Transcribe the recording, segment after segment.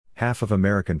Half of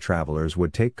American travelers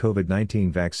would take COVID-19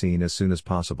 vaccine as soon as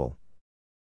possible.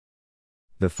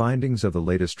 The findings of the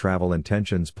latest Travel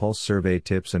Intentions Pulse Survey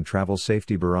Tips and Travel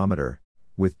Safety Barometer,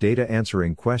 with data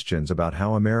answering questions about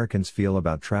how Americans feel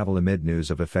about travel amid news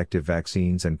of effective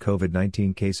vaccines and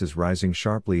COVID-19 cases rising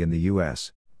sharply in the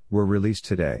U.S., were released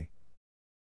today.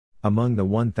 Among the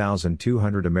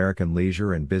 1,200 American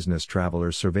leisure and business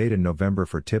travelers surveyed in November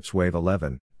for TIPS Wave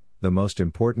 11, the most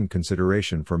important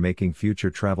consideration for making future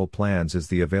travel plans is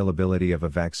the availability of a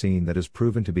vaccine that is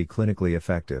proven to be clinically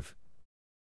effective.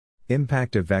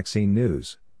 Impact of vaccine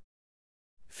news.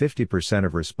 50%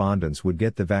 of respondents would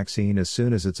get the vaccine as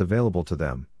soon as it's available to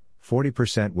them,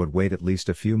 40% would wait at least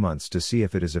a few months to see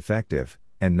if it is effective,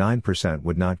 and 9%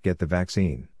 would not get the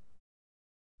vaccine.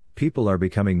 People are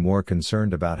becoming more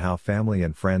concerned about how family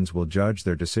and friends will judge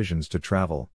their decisions to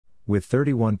travel, with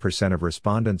 31% of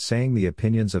respondents saying the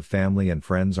opinions of family and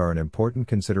friends are an important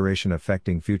consideration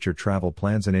affecting future travel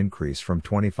plans, an increase from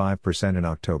 25% in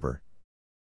October.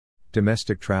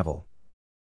 Domestic travel.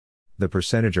 The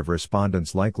percentage of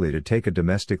respondents likely to take a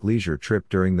domestic leisure trip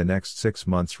during the next 6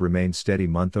 months remained steady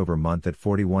month over month at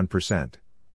 41%.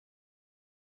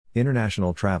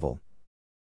 International travel.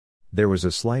 There was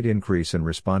a slight increase in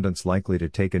respondents likely to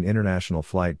take an international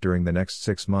flight during the next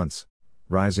 6 months,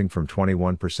 rising from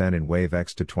 21% in Wave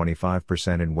X to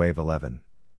 25% in Wave 11.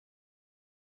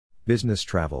 Business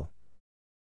travel.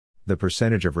 The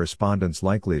percentage of respondents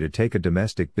likely to take a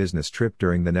domestic business trip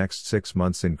during the next 6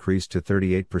 months increased to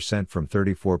 38% from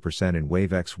 34% in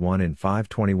Wave X1 and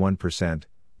 21%.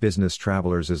 Business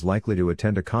travelers is likely to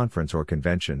attend a conference or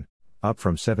convention, up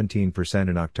from 17%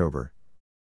 in October.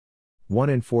 1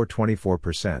 in 4,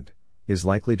 24%, is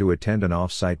likely to attend an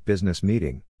off-site business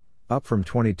meeting, up from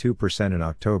 22% in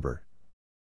October.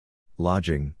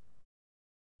 Lodging.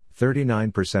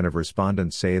 39% of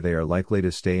respondents say they are likely to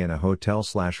stay in a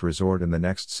hotel/resort in the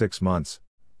next 6 months,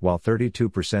 while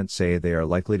 32% say they are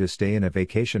likely to stay in a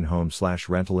vacation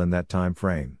home/rental in that time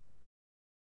frame.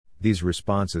 These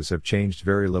responses have changed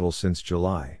very little since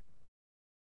July.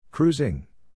 Cruising.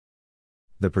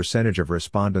 The percentage of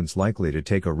respondents likely to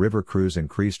take a river cruise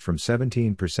increased from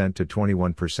 17% to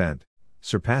 21%,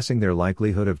 surpassing their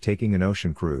likelihood of taking an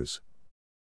ocean cruise.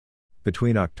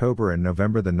 Between October and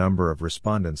November, the number of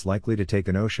respondents likely to take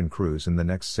an ocean cruise in the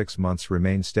next 6 months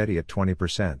remained steady at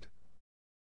 20%.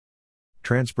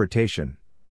 Transportation.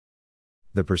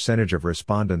 The percentage of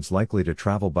respondents likely to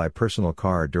travel by personal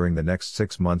car during the next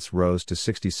 6 months rose to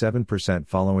 67%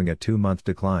 following a 2-month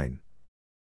decline.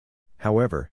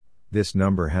 However, this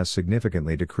number has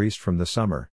significantly decreased from the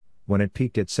summer, when it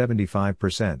peaked at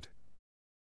 75%.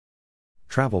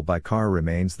 Travel by car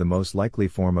remains the most likely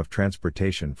form of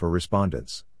transportation for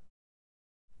respondents.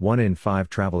 1 in 5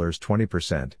 travelers,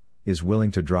 20%, is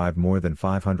willing to drive more than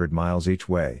 500 miles each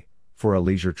way, for a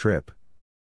leisure trip.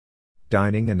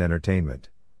 Dining and entertainment.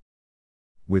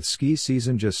 With ski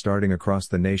season just starting across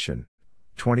the nation,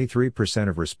 23%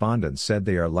 of respondents said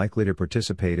they are likely to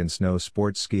participate in snow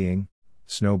sports, skiing,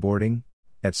 snowboarding,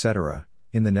 etc.,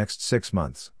 in the next 6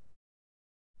 months.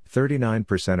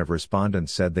 39% of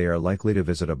respondents said they are likely to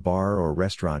visit a bar or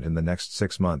restaurant in the next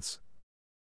 6 months.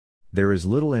 There is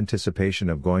little anticipation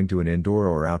of going to an indoor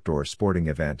or outdoor sporting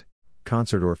event,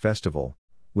 concert or festival,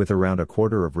 with around a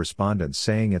quarter of respondents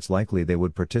saying it's likely they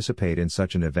would participate in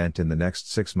such an event in the next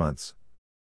 6 months.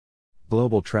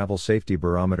 Global Travel Safety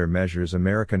Barometer measures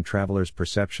American travelers'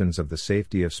 perceptions of the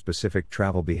safety of specific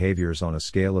travel behaviors on a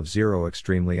scale of 0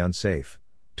 extremely unsafe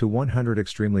to 100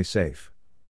 extremely safe.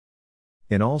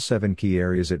 In all 7 key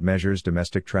areas it measures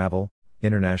domestic travel,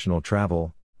 international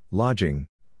travel, lodging,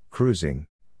 cruising,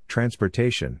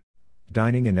 transportation,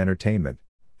 dining and entertainment,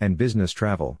 and business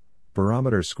travel.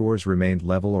 Barometer scores remained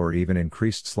level or even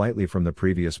increased slightly from the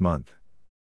previous month.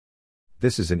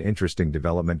 This is an interesting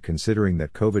development considering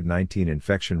that COVID-19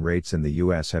 infection rates in the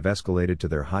U.S. have escalated to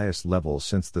their highest levels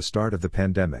since the start of the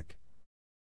pandemic.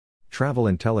 Travel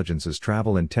Intelligence's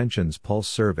Travel Intentions Pulse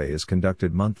survey is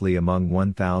conducted monthly among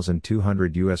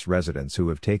 1,200 U.S. residents who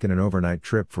have taken an overnight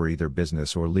trip for either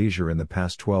business or leisure in the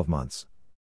past 12 months.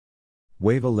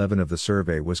 Wave 11 of the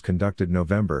survey was conducted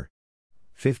November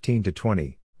 15 to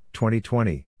 20,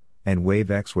 2020, and Wave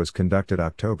X was conducted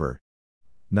October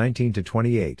 19 to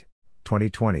 28,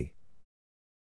 2020.